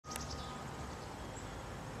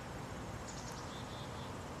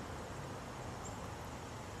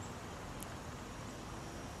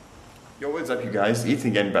Yo, what's up you guys?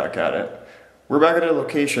 Ethan getting back at it. We're back at a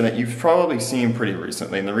location that you've probably seen pretty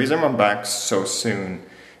recently, and the reason I'm back so soon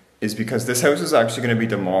is because this house is actually going to be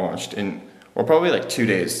demolished in, well, probably like 2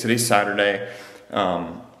 days. Today's Saturday.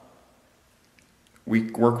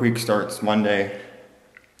 Work week starts Monday,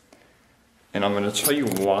 and I'm going to tell you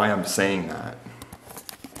why I'm saying that.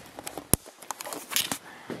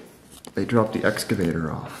 They dropped the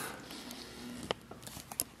excavator off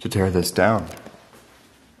to tear this down.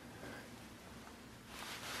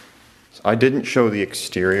 I didn't show the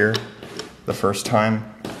exterior the first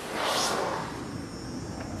time.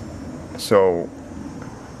 So,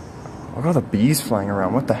 look at all the bees flying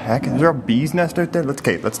around. What the heck? Is there a bee's nest out there?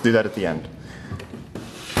 Let's do that at the end.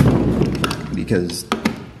 Because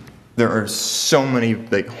there are so many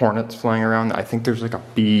like hornets flying around. I think there's like a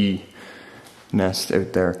bee nest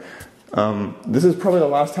out there. This is probably the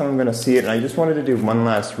last time I'm going to see it, and I just wanted to do one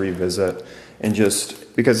last revisit, and just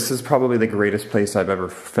because this is probably the greatest place I've ever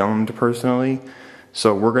filmed personally,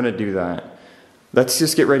 so we're going to do that. Let's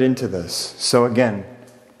just get right into this. So again,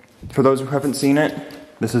 for those who haven't seen it,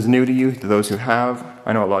 this is new to you. To those who have,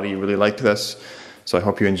 I know a lot of you really liked this, so I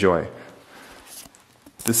hope you enjoy.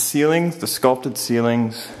 The ceilings, the sculpted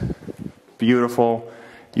ceilings, beautiful.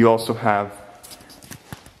 You also have,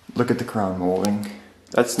 look at the crown molding.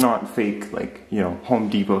 That's not fake, like, you know, Home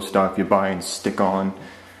Depot stuff you buy and stick on.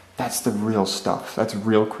 That's the real stuff. That's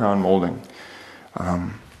real crown molding.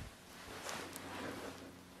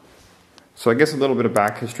 So I guess a little bit of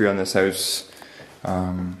back history on this house. It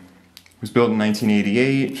was built in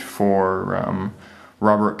 1988 for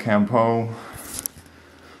Robert Campeau.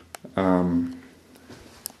 And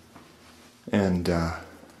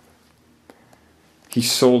he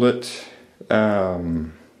sold it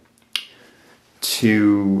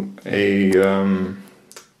to a,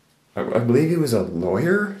 I believe he was a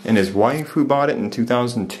lawyer, and his wife who bought it in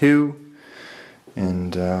 2002,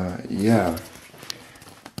 and yeah.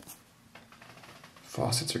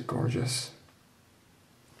 Faucets are gorgeous.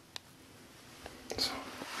 So,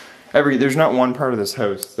 there's not one part of this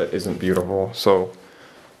house that isn't beautiful, so.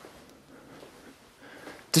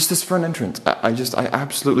 Just this front entrance, I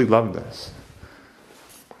absolutely love this.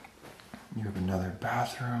 You have another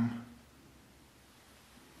bathroom.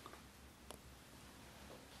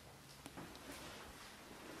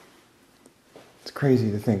 It's crazy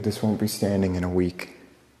to think this won't be standing in a week.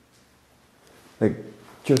 Like,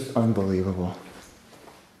 just unbelievable.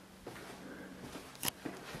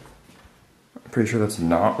 I'm pretty sure that's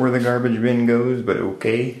not where the garbage bin goes, but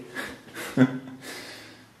okay. I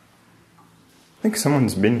think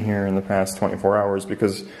someone's been here in the past 24 hours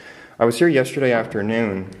because I was here yesterday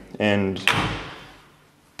afternoon and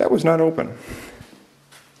that was not open.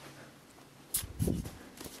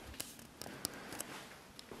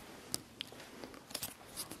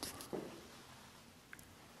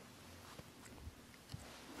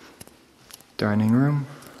 Dining room,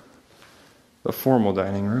 the formal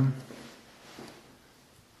dining room.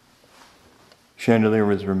 Chandelier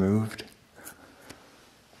was removed.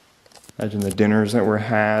 Imagine the dinners that were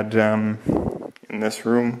had in this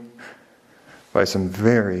room by some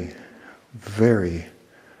very, very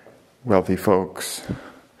wealthy folks.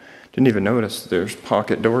 Didn't even notice there's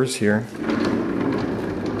pocket doors here.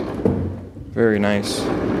 Very nice.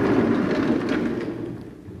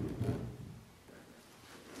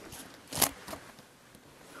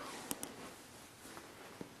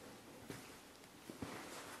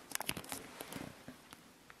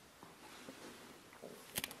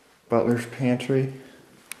 Butler's pantry,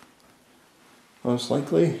 most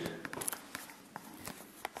likely.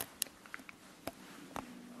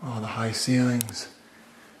 Oh, the high ceilings.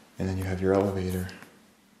 And then you have your elevator.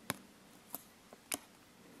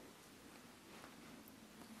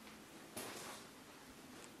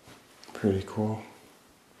 Pretty cool.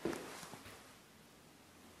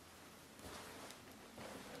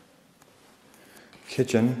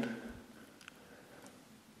 Kitchen.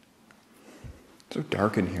 So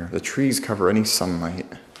dark in here. The trees cover any sunlight.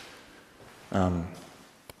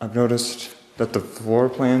 I've noticed that the floor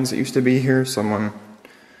plans that used to be here, someone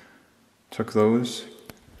took those.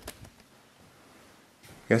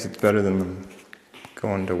 I guess it's better than them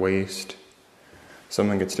going to waste.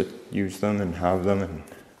 Someone gets to use them and have them and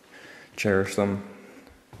cherish them.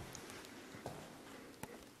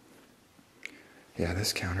 Yeah,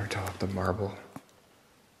 this countertop, the marble,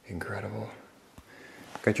 incredible.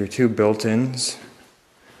 Got your two built-ins,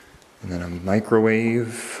 and then a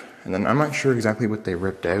microwave, and then I'm not sure exactly what they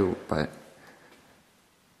ripped out, but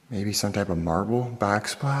maybe some type of marble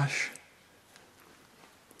backsplash.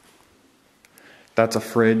 That's a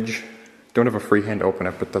fridge. Don't have a free hand to open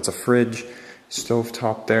it, but that's a fridge. Stove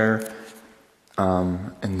top there.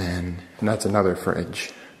 And that's another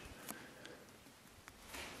fridge.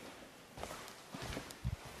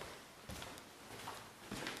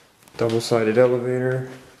 Double-sided elevator.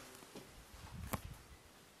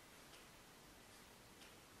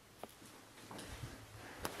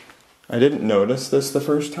 I didn't notice this the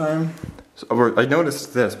first time. Or I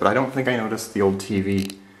noticed this, but I don't think I noticed the old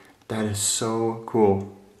TV. That is so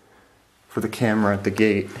cool. For the camera at the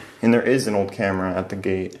gate. And there is an old camera at the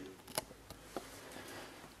gate.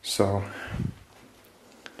 So,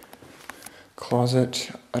 closet.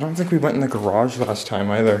 I don't think we went in the garage last time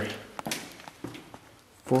either.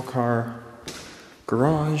 4-car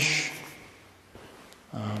garage.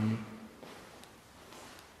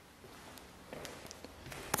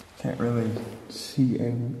 Can't really see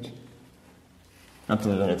out. Not that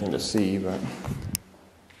there's anything to see, but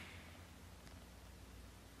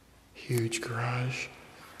huge garage.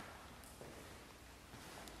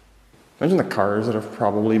 Imagine the cars that have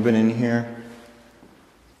probably been in here.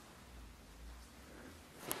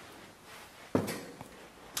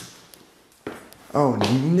 Oh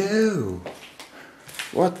no!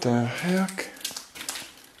 What the heck?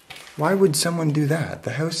 Why would someone do that?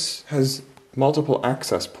 The house has multiple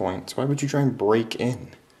access points. Why would you try and break in?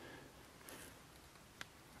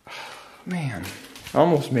 Man, I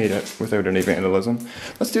almost made it without any vandalism.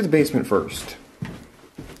 Let's do the basement first.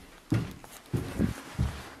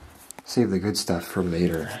 Save the good stuff for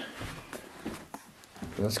later.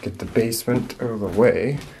 Let's get the basement out of the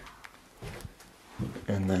way.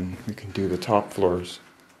 And then we can do the top floors.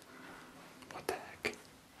 What the heck?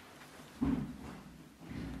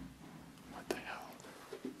 What the hell?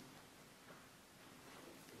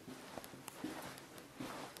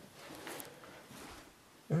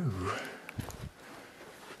 Ooh.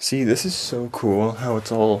 See, this is so cool how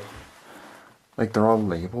it's all, like they're all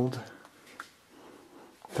labeled.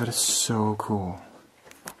 That is so cool.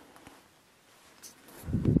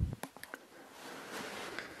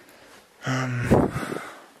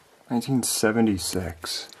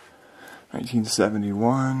 1976,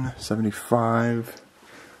 1971, 75.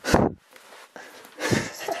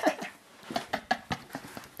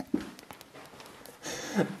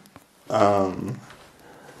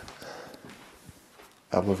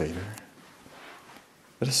 Elevator.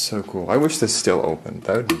 That is so cool. I wish this still opened.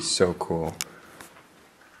 That would be so cool.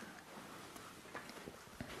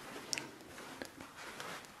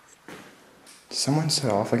 Did someone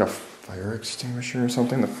set off like a fire extinguisher or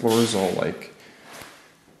something? The floor is all like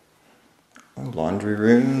a laundry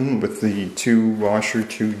room with the 2-washer,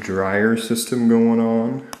 2-dryer system going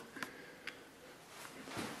on.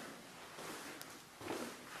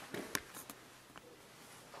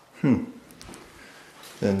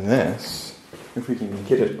 Then this, if we can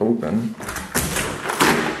get it open,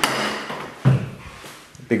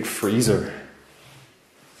 big freezer.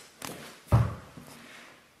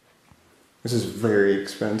 This is very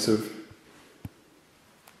expensive.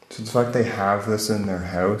 So the fact they have this in their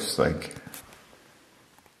house, like,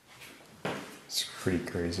 it's pretty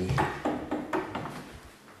crazy.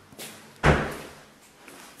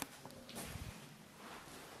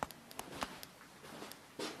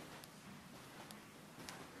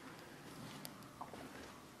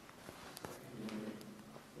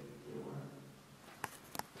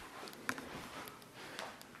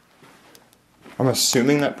 I'm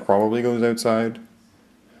assuming that probably goes outside.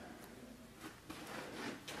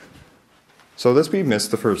 So this we missed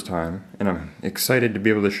the first time, and I'm excited to be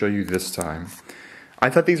able to show you this time. I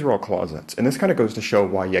thought these were all closets, and this kind of goes to show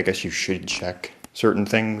why I guess you should check certain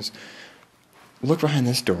things. Look behind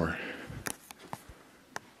this door.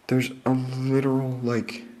 There's a literal,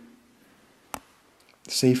 like,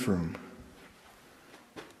 safe room.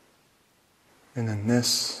 And then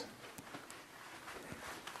this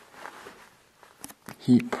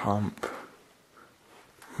heat pump.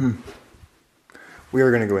 We are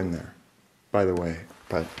going to go in there, by the way,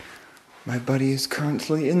 but my buddy is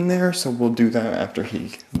currently in there, so we'll do that after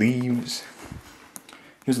he leaves.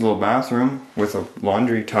 Here's a little bathroom with a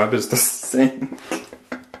laundry tub as the sink.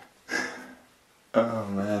 Oh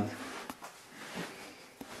man.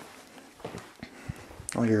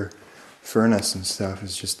 All your furnace and stuff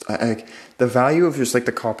is just, the value of just like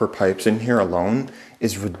the copper pipes in here alone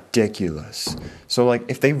is ridiculous. So like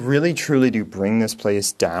if they really truly do bring this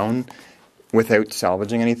place down without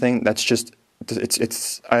salvaging anything, that's just,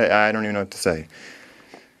 I don't even know what to say.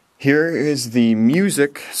 Here is the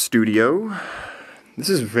music studio. This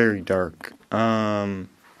is very dark. I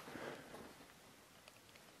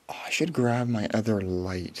should grab my other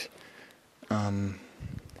light.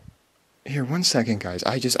 Here, one second, guys.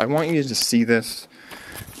 I want you to see this,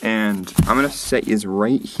 and I'm gonna set you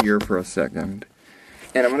right here for a second.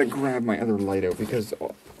 And I'm gonna grab my other light out because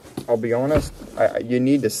I'll be honest, you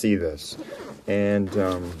need to see this. And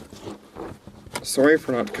sorry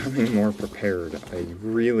for not coming more prepared. I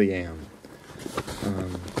really am.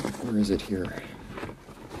 Where is it here?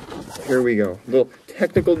 Here we go. Little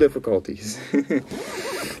technical difficulties.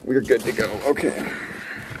 We're good to go. Okay.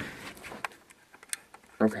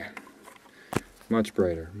 Okay. Much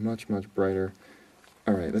brighter. Much, much brighter.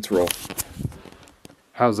 Alright, let's roll.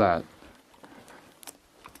 How's that?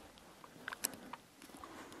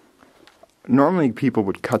 Normally people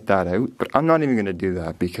would cut that out, but I'm not even going to do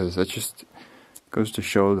that because that just goes to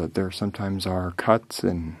show that there sometimes are cuts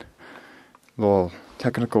and little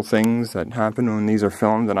technical things that happen when these are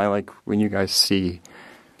filmed, and I like when you guys see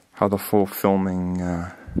how the full filming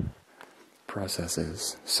process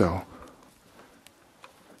is. So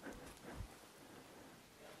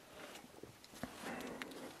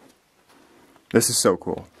this is so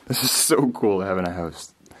cool. This is so cool to have in a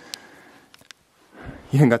house.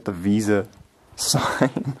 You even got the Visa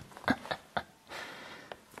sign.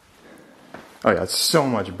 Oh yeah, it's so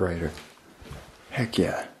much brighter. Heck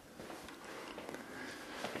yeah.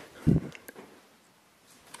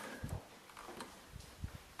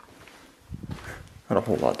 Not a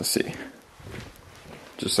whole lot to see.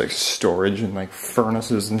 Just like storage and like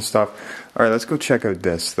furnaces and stuff. Alright, let's go check out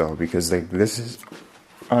this though, because like this is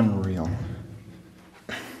unreal.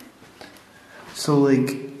 So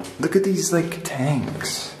like, look at these like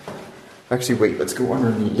tanks. Actually wait, let's go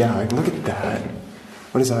underneath. Yeah, like, look at that.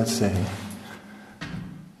 What does that say?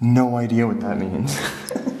 No idea what that means.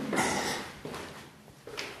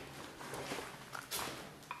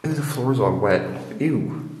 Ew, the floor's all wet.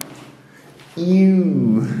 Ew.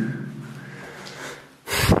 Ew.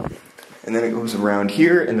 And then it goes around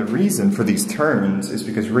here, and the reason for these turns is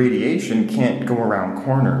because radiation can't go around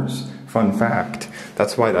corners. Fun fact.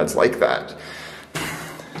 That's why that's like that.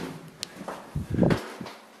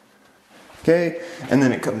 Okay, and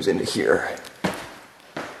then it comes into here.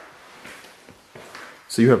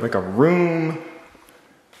 So you have like a room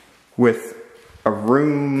with a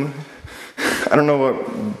room. I don't know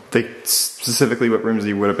what specifically what rooms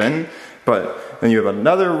you would have been, but then you have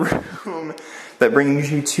another room that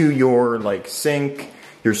brings you to your like sink,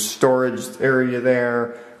 your storage area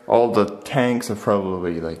there. All the tanks are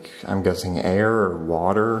probably like, I'm guessing air or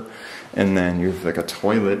water, and then you have like a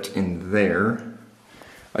toilet in there.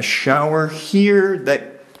 A shower here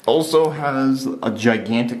that also has a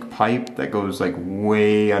gigantic pipe that goes like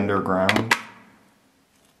way underground.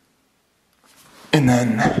 And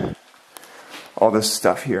then all this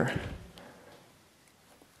stuff here.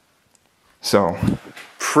 So,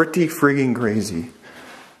 pretty friggin' crazy.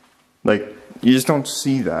 Like, you just don't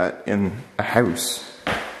see that in a house.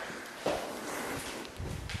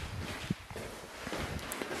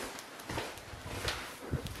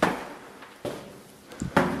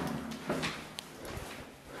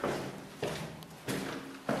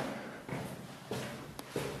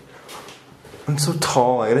 I'm so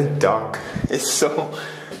tall, I gotta duck. It's so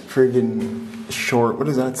friggin' short. What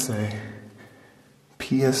does that say?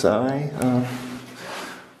 PSI?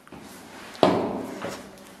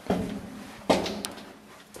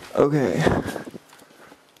 Okay.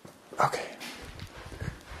 Okay.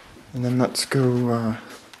 And then let's go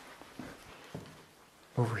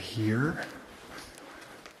over here.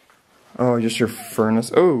 Oh, just your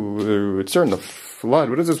furnace. Oh, it's starting to flood.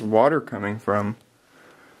 What is this water coming from?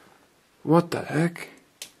 What the heck?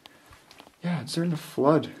 Yeah, it's starting to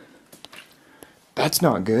flood. That's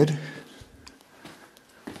not good.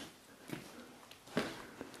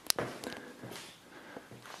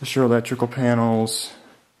 Just your electrical panels,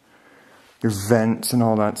 your vents and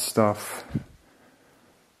all that stuff.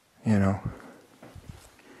 You know.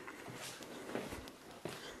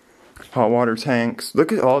 Hot water tanks.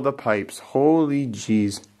 Look at all the pipes. Holy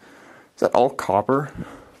jeez. Is that all copper?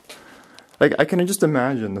 Like, I can just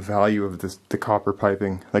imagine the value of the copper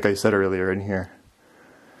piping, like I said earlier in here.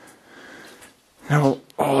 Now,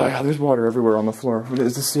 oh yeah, there's water everywhere on the floor.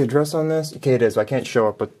 Is this the address on this? Okay, it is. I can't show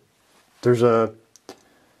it, but there's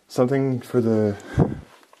something for the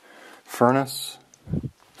furnace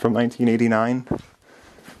from 1989.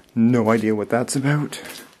 No idea what that's about.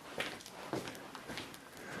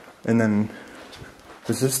 And then,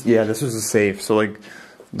 this was a safe. So like,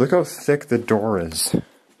 look how thick the door is.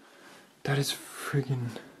 That is friggin'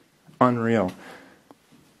 unreal.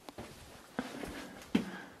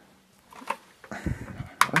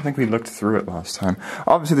 I think we looked through it last time.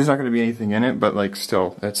 Obviously there's not going to be anything in it, but like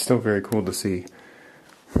still, it's still very cool to see.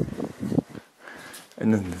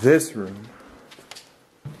 And then this room.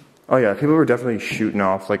 Oh yeah, people were definitely shooting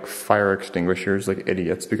off like fire extinguishers like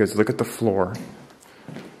idiots, because look at the floor.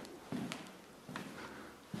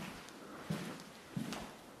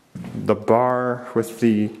 the bar with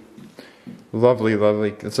the lovely,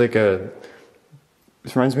 it's like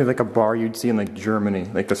this reminds me of like a bar you'd see in like Germany,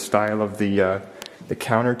 like the style of the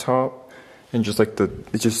countertop, and just like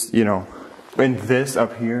it's just, you know, and this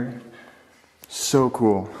up here, so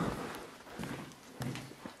cool.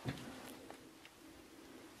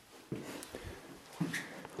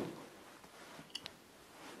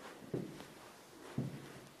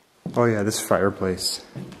 Oh yeah, this fireplace.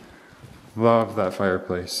 Love that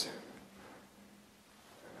fireplace.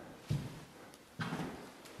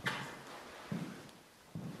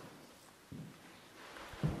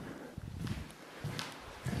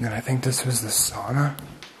 And then I think this was the sauna.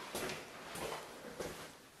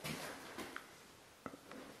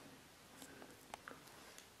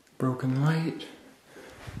 Broken light.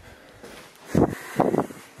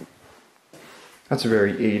 That's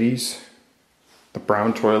very 80s. The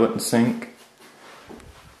brown toilet and sink.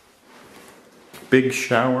 Big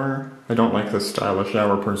shower. I don't like this style of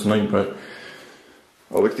shower personally, but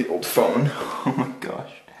oh, look at the old phone. Oh my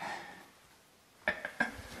gosh.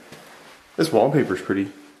 This wallpaper's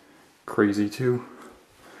pretty crazy too.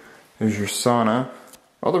 There's your sauna.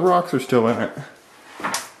 All the rocks are still in it.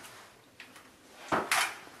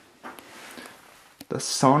 The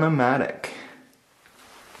Sauna-matic.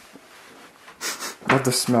 Love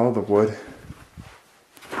the smell of the wood.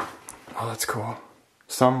 Oh, that's cool.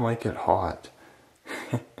 Some like it hot.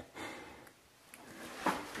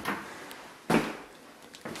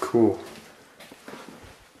 Cool.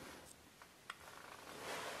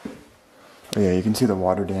 Oh yeah, you can see the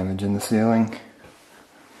water damage in the ceiling.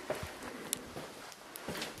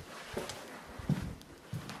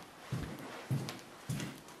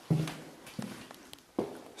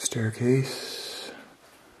 Staircase.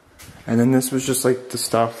 And then this was just like the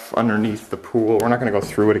stuff underneath the pool. We're not going to go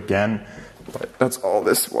through it again, but that's all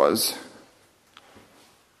this was.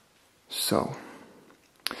 So,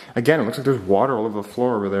 again, it looks like there's water all over the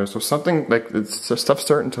floor over there. So something like stuff's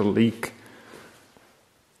starting to leak.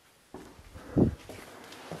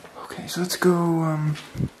 Okay, so let's go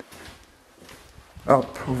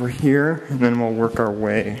up over here, and then we'll work our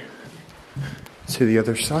way to the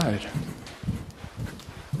other side.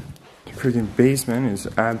 The freaking basement is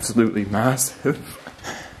absolutely massive.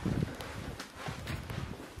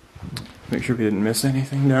 Make sure we didn't miss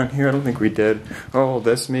anything down here. I don't think we did. Oh,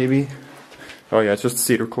 this maybe? Oh yeah, it's just a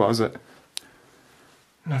cedar closet.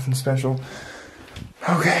 Nothing special.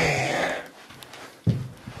 Okay.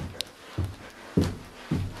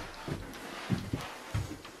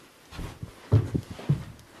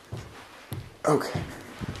 Okay.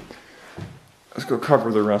 Let's go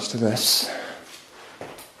cover the rest of this.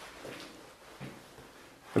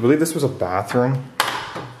 I believe this was a bathroom.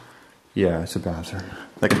 Yeah, it's a bathroom.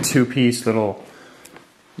 Like a two-piece little...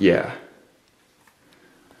 Yeah.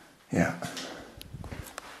 Yeah.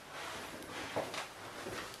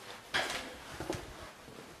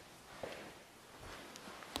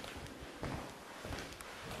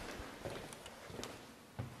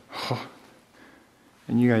 Oh.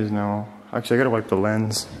 And you guys know... Actually, I gotta wipe the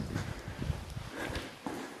lens.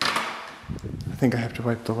 I think I have to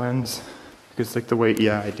wipe the lens. Because like the way...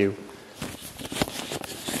 Yeah, I do.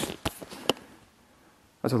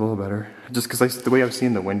 That's a little better. Just because like, the way I've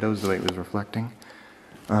seen the windows, the way it was reflecting.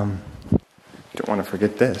 Don't want to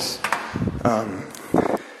forget this.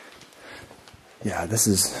 Yeah, this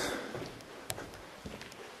is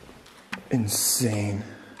insane.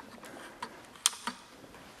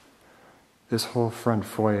 This whole front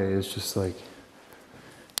foyer is just like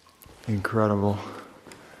incredible.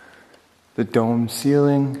 The dome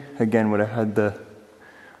ceiling, again, would have had the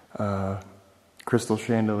crystal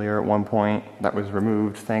chandelier at one point. That was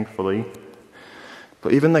removed, thankfully.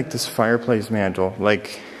 But even like this fireplace mantle,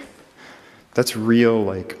 like that's real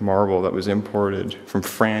like marble that was imported from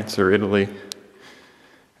France or Italy.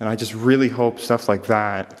 And I just really hope stuff like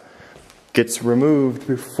that gets removed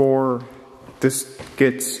before this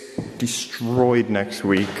gets destroyed next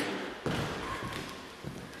week.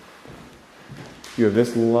 You have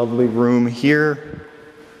this lovely room here.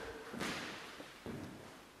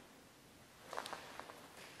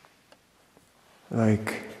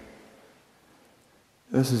 Like,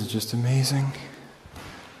 this is just amazing.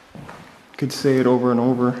 Could say it over and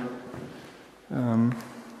over.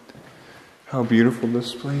 How beautiful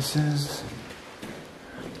this place is.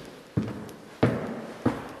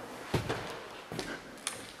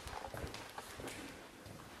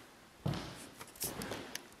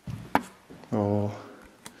 Oh,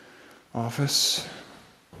 office.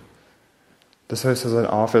 This house has an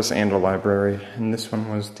office and a library, and this one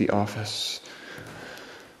was the office.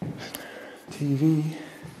 TV.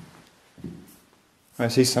 I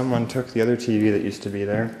see someone took the other TV that used to be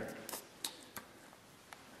there.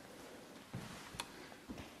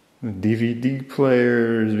 DVD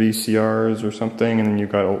players, VCRs or something, and then you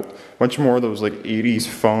got a bunch more of those like 80s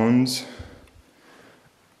phones.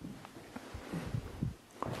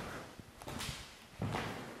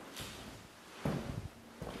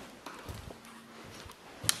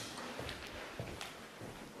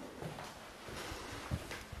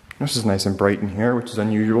 This is nice and bright in here, which is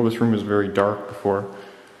unusual. This room was very dark before.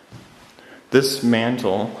 This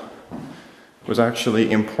mantle was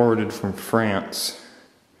actually imported from France.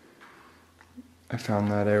 I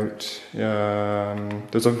found that out.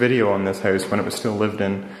 There's a video on this house when it was still lived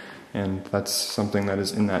in, and that's something that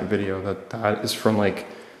is in that video. That is from like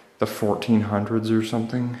the 1400s or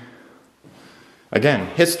something. Again,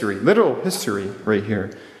 history, literal history right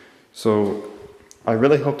here. So I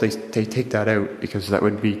really hope they take that out, because that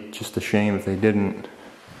would be just a shame if they didn't.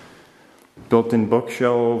 Built-in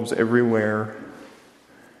bookshelves everywhere.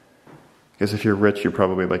 I guess if you're rich, you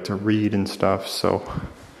probably like to read and stuff, so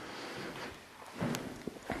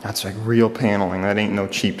that's like real paneling. That ain't no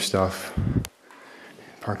cheap stuff.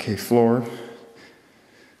 Parquet floor.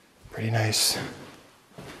 Pretty nice.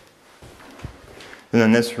 And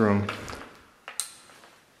then this room.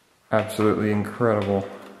 Absolutely incredible.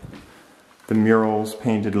 The murals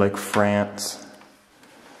painted like France.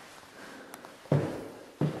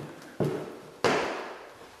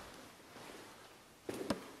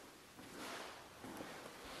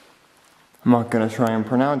 I'm not going to try and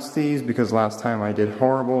pronounce these because last time I did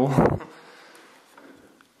horrible.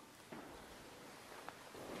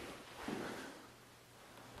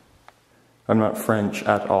 I'm not French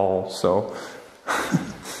at all, so.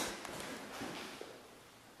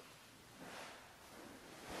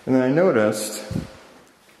 And then I noticed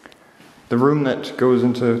the room that goes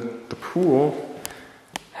into the pool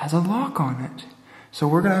has a lock on it. So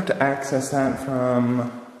we're going to have to access that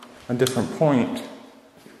from a different point.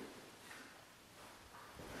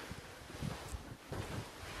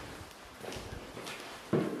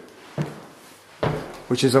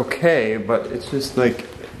 Which is okay, but it's just like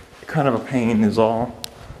kind of a pain is all.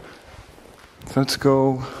 So let's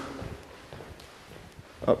go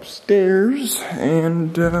upstairs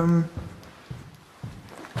and oh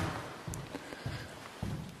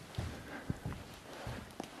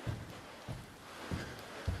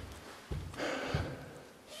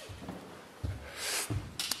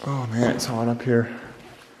man, it's hot up here.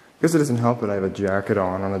 I guess it doesn't help that I have a jacket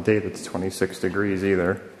on a day that's 26 degrees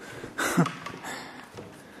either.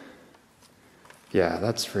 Yeah,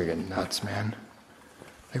 that's friggin' nuts, man.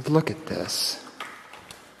 Like, look at this.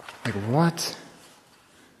 Like, what?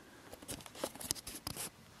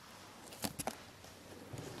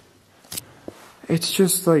 It's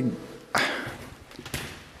just like...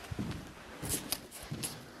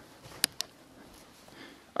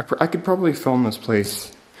 I could probably film this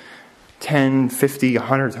place 10, 50,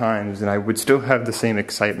 100 times and I would still have the same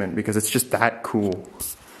excitement because it's just that cool.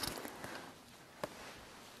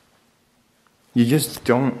 You just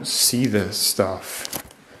don't see this stuff.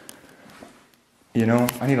 You know,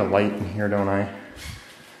 I need a light in here, don't I?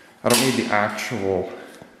 I don't need the actual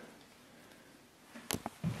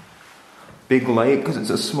big light because it's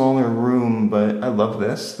a smaller room, but I love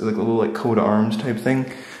this. Like a little like coat of arms type thing.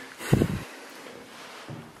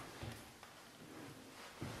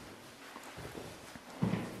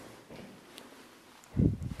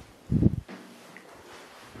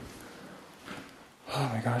 Oh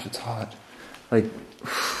my gosh, it's hot. Like,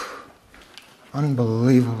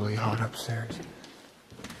 unbelievably hot upstairs.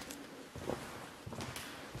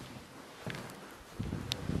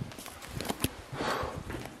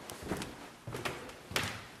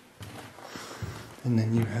 And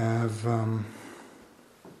then you have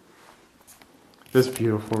this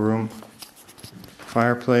beautiful room.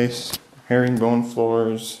 Fireplace, herringbone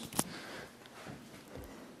floors.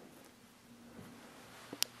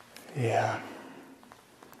 Yeah.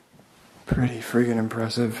 Pretty friggin'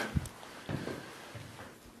 impressive.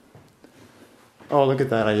 Oh, look at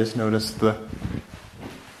that. I just noticed the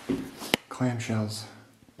clamshells.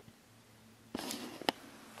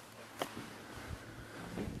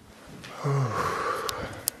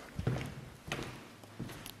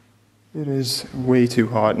 It is way too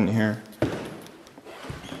hot in here.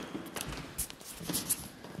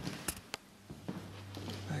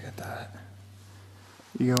 Look at that.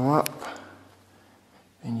 You go up.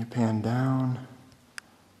 And you pan down,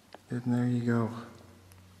 and there you go.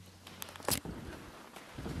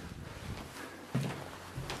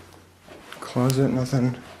 Closet,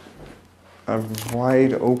 nothing. A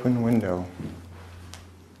wide open window.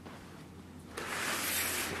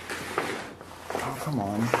 Oh, come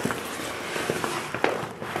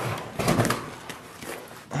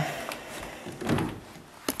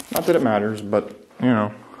Not that it matters, but, you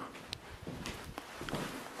know.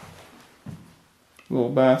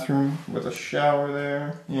 Little bathroom with a shower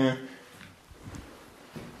there, yeah.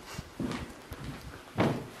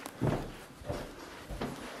 I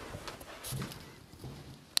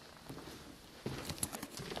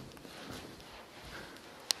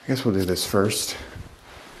guess we'll do this first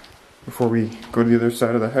before we go to the other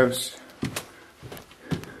side of the house.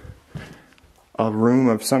 A room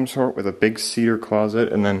of some sort with a big cedar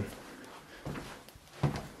closet, and then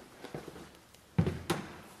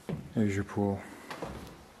there's your pool.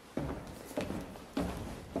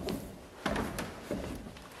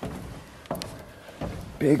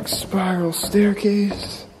 Big spiral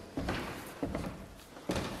staircase.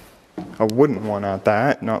 A wooden one at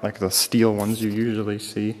that, not like the steel ones you usually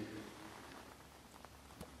see.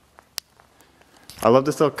 I love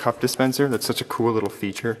this little cup dispenser. That's such a cool little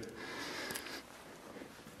feature.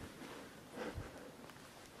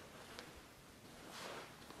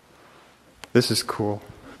 This is cool.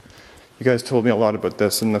 You guys told me a lot about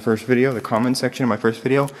this in the first video, the comment section of my first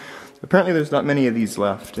video. Apparently there's not many of these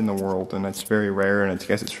left in the world, and it's very rare, and I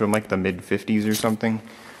guess it's from like the mid-50s or something.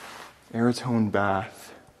 Aerotone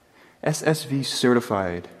bath. SSV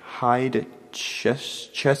certified. Hyde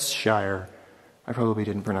Cheshire. I probably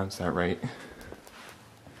didn't pronounce that right.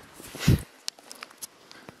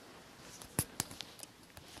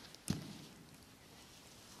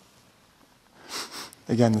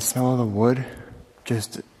 Again, the smell of the wood,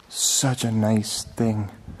 just such a nice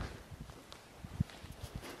thing.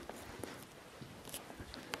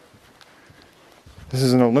 This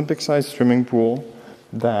is an Olympic-sized swimming pool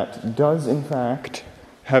that does, in fact,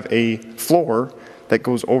 have a floor that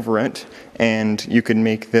goes over it, and you can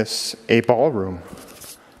make this a ballroom,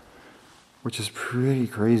 which is pretty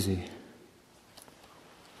crazy.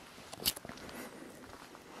 I'm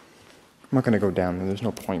not going to go down there, there's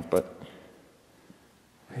no point, but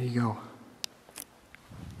there you go.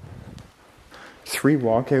 3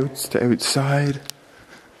 walkouts to outside,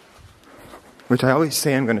 which I always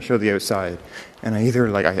say I'm going to show the outside, and I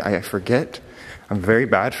either, I forget. I'm very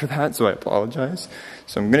bad for that, so I apologize.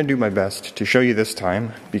 So I'm going to do my best to show you this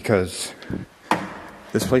time, because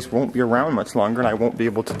this place won't be around much longer, and I won't be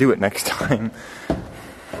able to do it next time.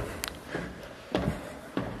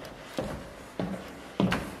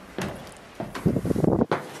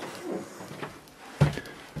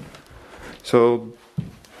 So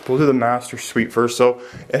we'll do the master suite first. So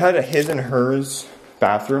it had a his and hers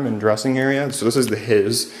bathroom and dressing area. So this is the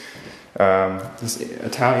his. This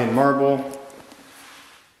Italian marble.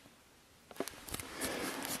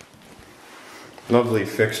 Lovely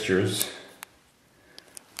fixtures.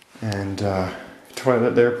 And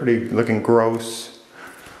toilet there, pretty looking gross.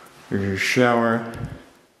 There's your shower.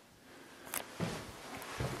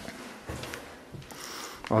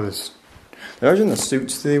 Oh, this. Imagine the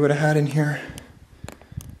suits they would have had in here.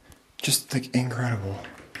 Just like incredible.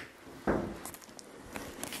 You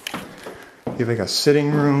have like a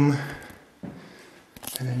sitting room,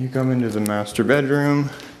 and then you come into the master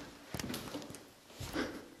bedroom.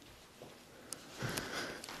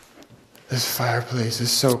 This fireplace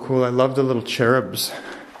is so cool. I love the little cherubs.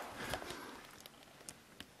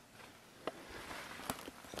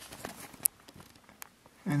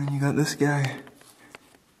 And then you got this guy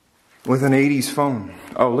with an 80s phone.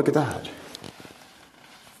 Oh, look at that.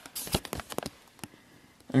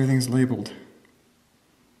 Everything's labeled.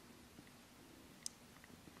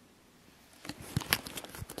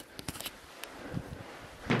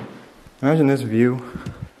 Imagine this view.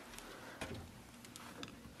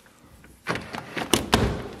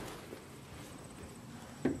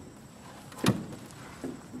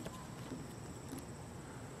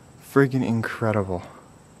 Friggin' incredible.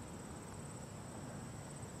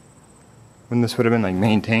 When this would have been like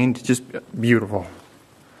maintained, just beautiful.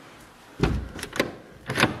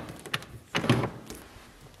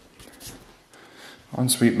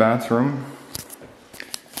 Ensuite bathroom.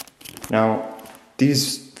 Now,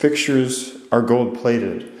 these fixtures are gold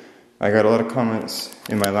plated. I got a lot of comments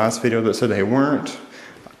in my last video that said they weren't.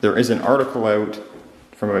 There is an article out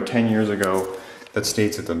from about 10 years ago that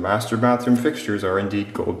states that the master bathroom fixtures are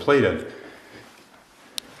indeed gold plated.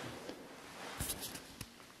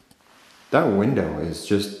 That window is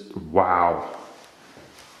just wow.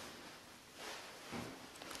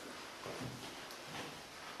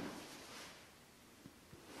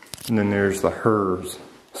 And then there's the hers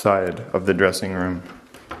side of the dressing room.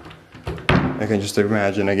 I can just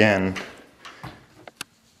imagine again.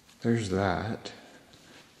 There's that.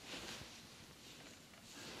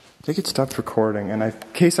 I think it stopped recording, and in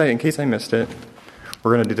case I missed it,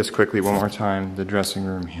 we're gonna do this quickly one more time. The dressing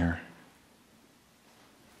room here.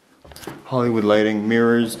 Hollywood lighting,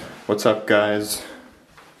 mirrors. What's up, guys?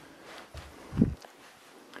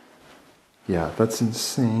 Yeah, that's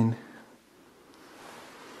insane.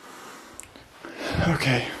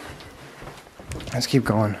 Okay, let's keep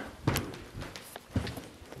going.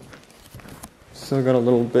 Still got a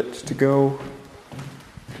little bit to go.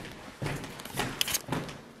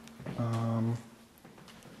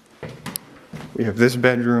 We have this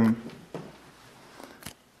bedroom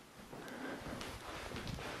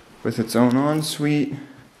with its own ensuite.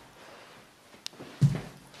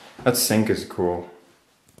 That sink is cool.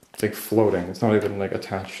 It's like floating. It's not even like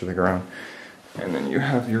attached to the ground. And then you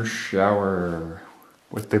have your shower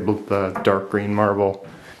with the dark green marble.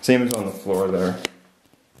 Same as on the floor there.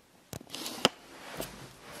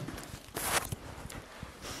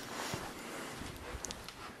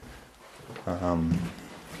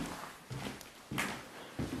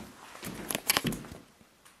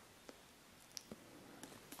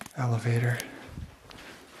 Elevator.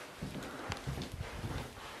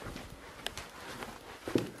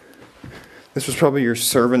 This was probably your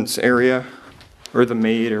servants area, or the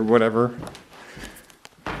maid, or whatever.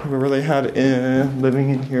 Whoever they had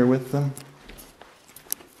living in here with them.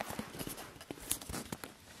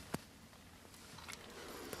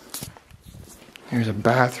 Here's a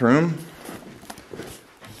bathroom.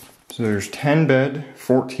 So there's 10 bed,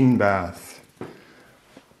 14 bath.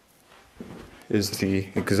 Is the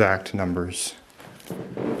exact numbers.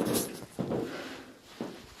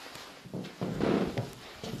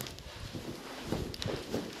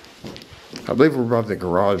 I believe we're above the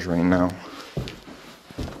garage right now,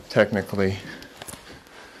 technically.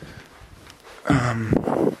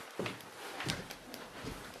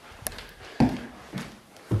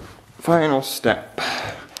 Final step.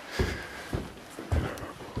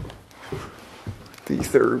 The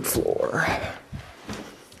 3rd floor.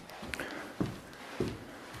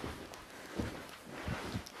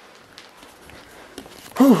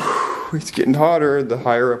 It's getting hotter the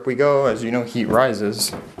higher up we go. As you know, heat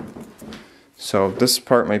rises. So this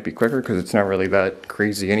part might be quicker because it's not really that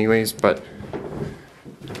crazy anyways, but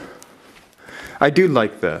I do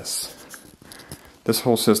like this. This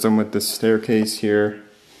whole system with this staircase here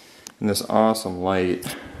and this awesome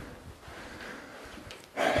light.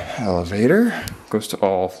 Elevator goes to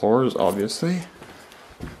all floors, obviously.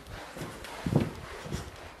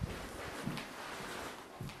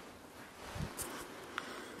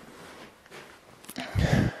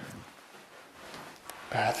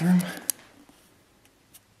 Bathroom.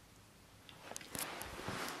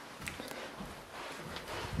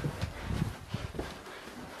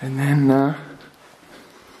 And then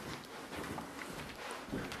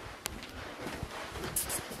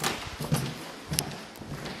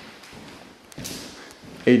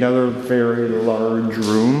another very large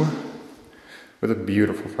room with a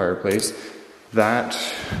beautiful fireplace. That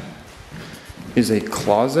is a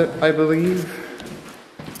closet, I believe.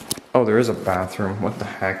 Oh, there is a bathroom. What the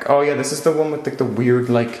heck? Oh yeah, this is the one with like the weird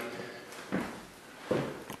like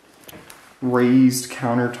raised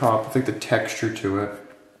countertop with like the texture to it.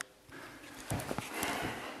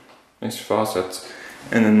 Nice faucets.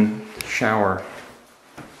 And then shower.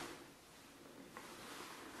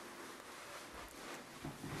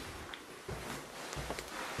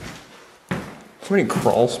 So many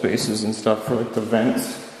crawl spaces and stuff for like the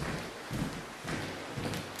vents.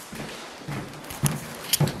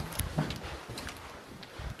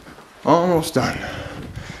 Almost done.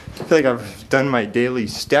 I feel like I've done my daily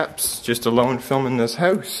steps just alone filming this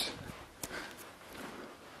house.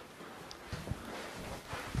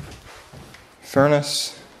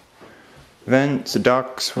 Furnace, vents,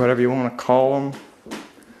 ducts, whatever you want to call them.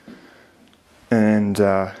 And,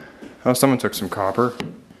 oh, someone took some copper.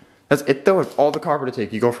 That's it though, if all the copper to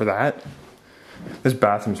take, you go for that. This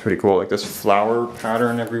bathroom's pretty cool, like this flower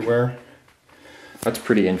pattern everywhere. That's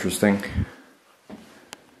pretty interesting.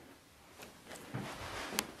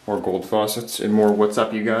 More gold faucets and more what's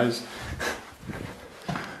up, you guys.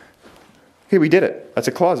 Hey, we did it. That's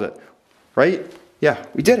a closet, right? Yeah,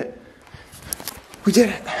 we did it. We did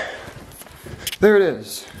it. There it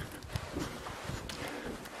is.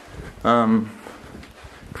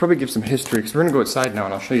 Probably give some history because we're gonna go outside now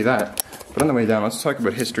and I'll show you that. But on the way down, let's talk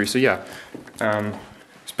about history. So yeah,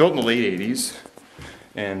 it's built in the late 80s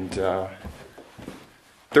and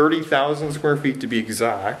 30,000 square feet to be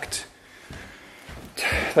exact.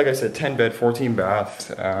 Like I said, 10 bed, 14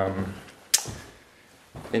 bath. And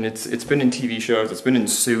it's been in TV shows, it's been in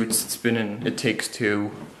Suits, it's been in It Takes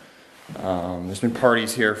Two. There's been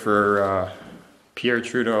parties here for Pierre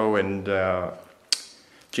Trudeau and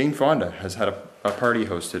Jane Fonda has had a party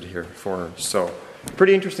hosted here for her. So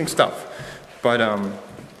pretty interesting stuff. But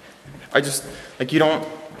I just, like, you don't,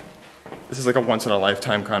 this is like a once in a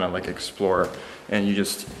lifetime kind of like explore, and you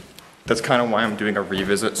just, that's kind of why I'm doing a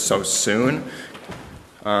revisit so soon.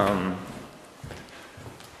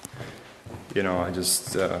 You know, I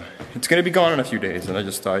just, it's gonna be gone in a few days, and I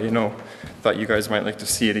just thought, you know, thought you guys might like to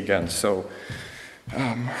see it again. So,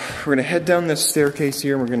 we're gonna head down this staircase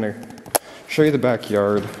here, and we're gonna show you the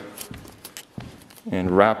backyard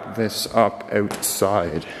and wrap this up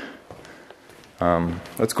outside.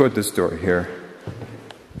 Let's go at this door here.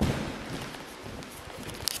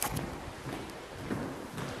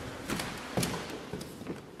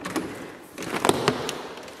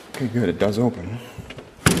 Okay, good, it does open.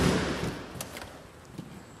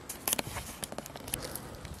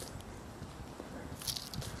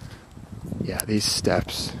 Yeah, these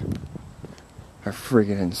steps are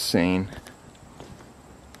friggin' insane.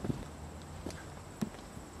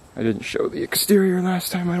 I didn't show the exterior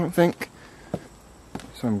last time, I don't think.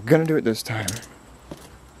 So I'm gonna do it this time.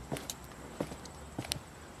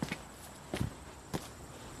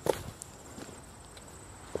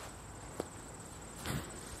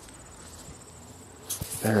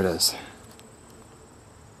 There it is.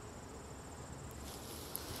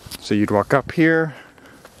 So you'd walk up here.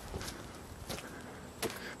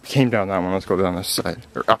 Came down that one, let's go down this side,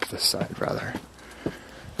 or up this side rather.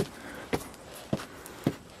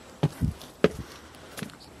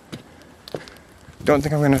 Don't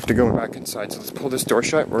think I'm gonna have to go back inside, so let's pull this door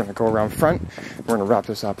shut. We're gonna go around front, we're gonna wrap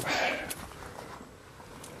this up.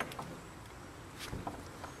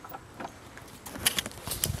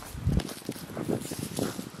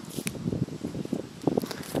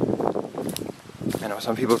 I know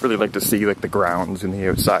some people really like to see like the grounds and the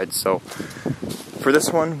outside, so for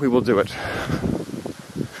this one, we will do it.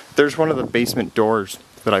 There's one of the basement doors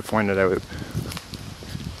that I pointed out.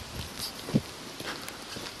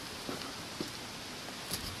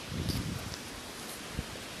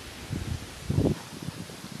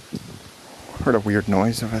 Heard a weird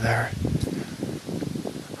noise over there.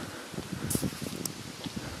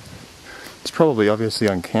 It's probably obviously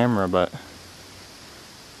on camera, but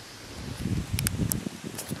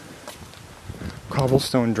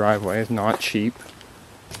cobblestone driveway is not cheap.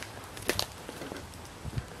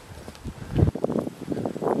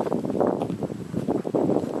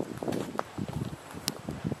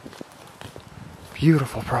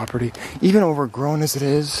 Beautiful property, even overgrown as it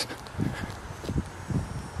is.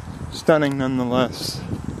 Stunning nonetheless.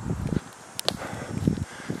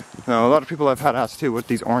 Now, a lot of people have had asked too what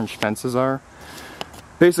these orange fences are.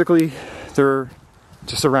 Basically, they're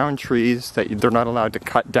to surround trees that they're not allowed to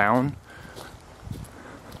cut down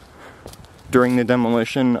during the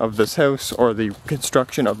demolition of this house or the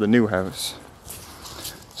construction of the new house.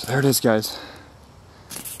 So there it is, guys.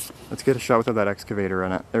 Let's get a shot without that excavator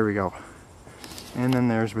in it. There we go. And then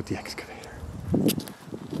there's with the excavator.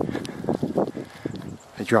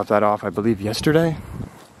 I dropped that off, I believe, yesterday.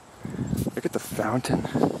 Look at the fountain.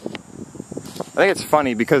 I think it's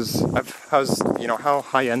funny because you know how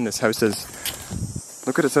high end this house is.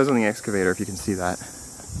 Look what it says on the excavator, if you can see that.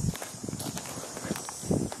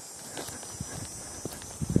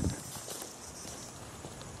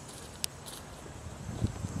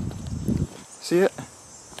 See it?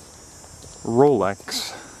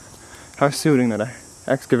 Rolex. How suiting that an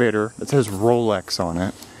excavator that says Rolex on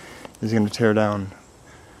it is going to tear down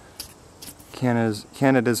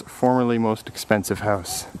Canada's formerly most expensive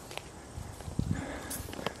house.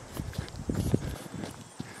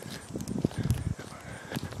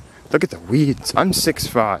 Look at the weeds. I'm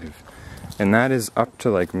 6'5", and that is up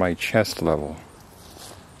to like my chest level.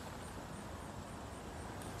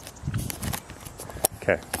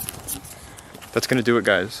 Okay. That's going to do it,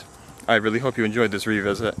 guys. I really hope you enjoyed this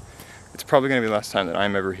revisit. It's probably going to be the last time that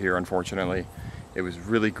I'm ever here, unfortunately. It was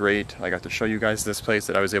really great. I got to show you guys this place,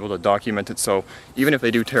 that I was able to document it, so even if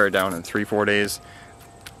they do tear it down in 3-4 days,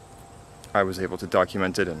 I was able to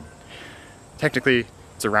document it, and technically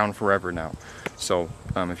it's around forever now. So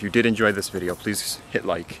if you did enjoy this video, please hit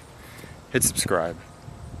like, hit subscribe,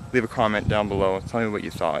 leave a comment down below, tell me what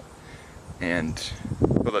you thought, and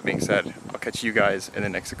with that being said, I'll catch you guys in the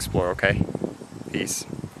next Explore, okay? Peace.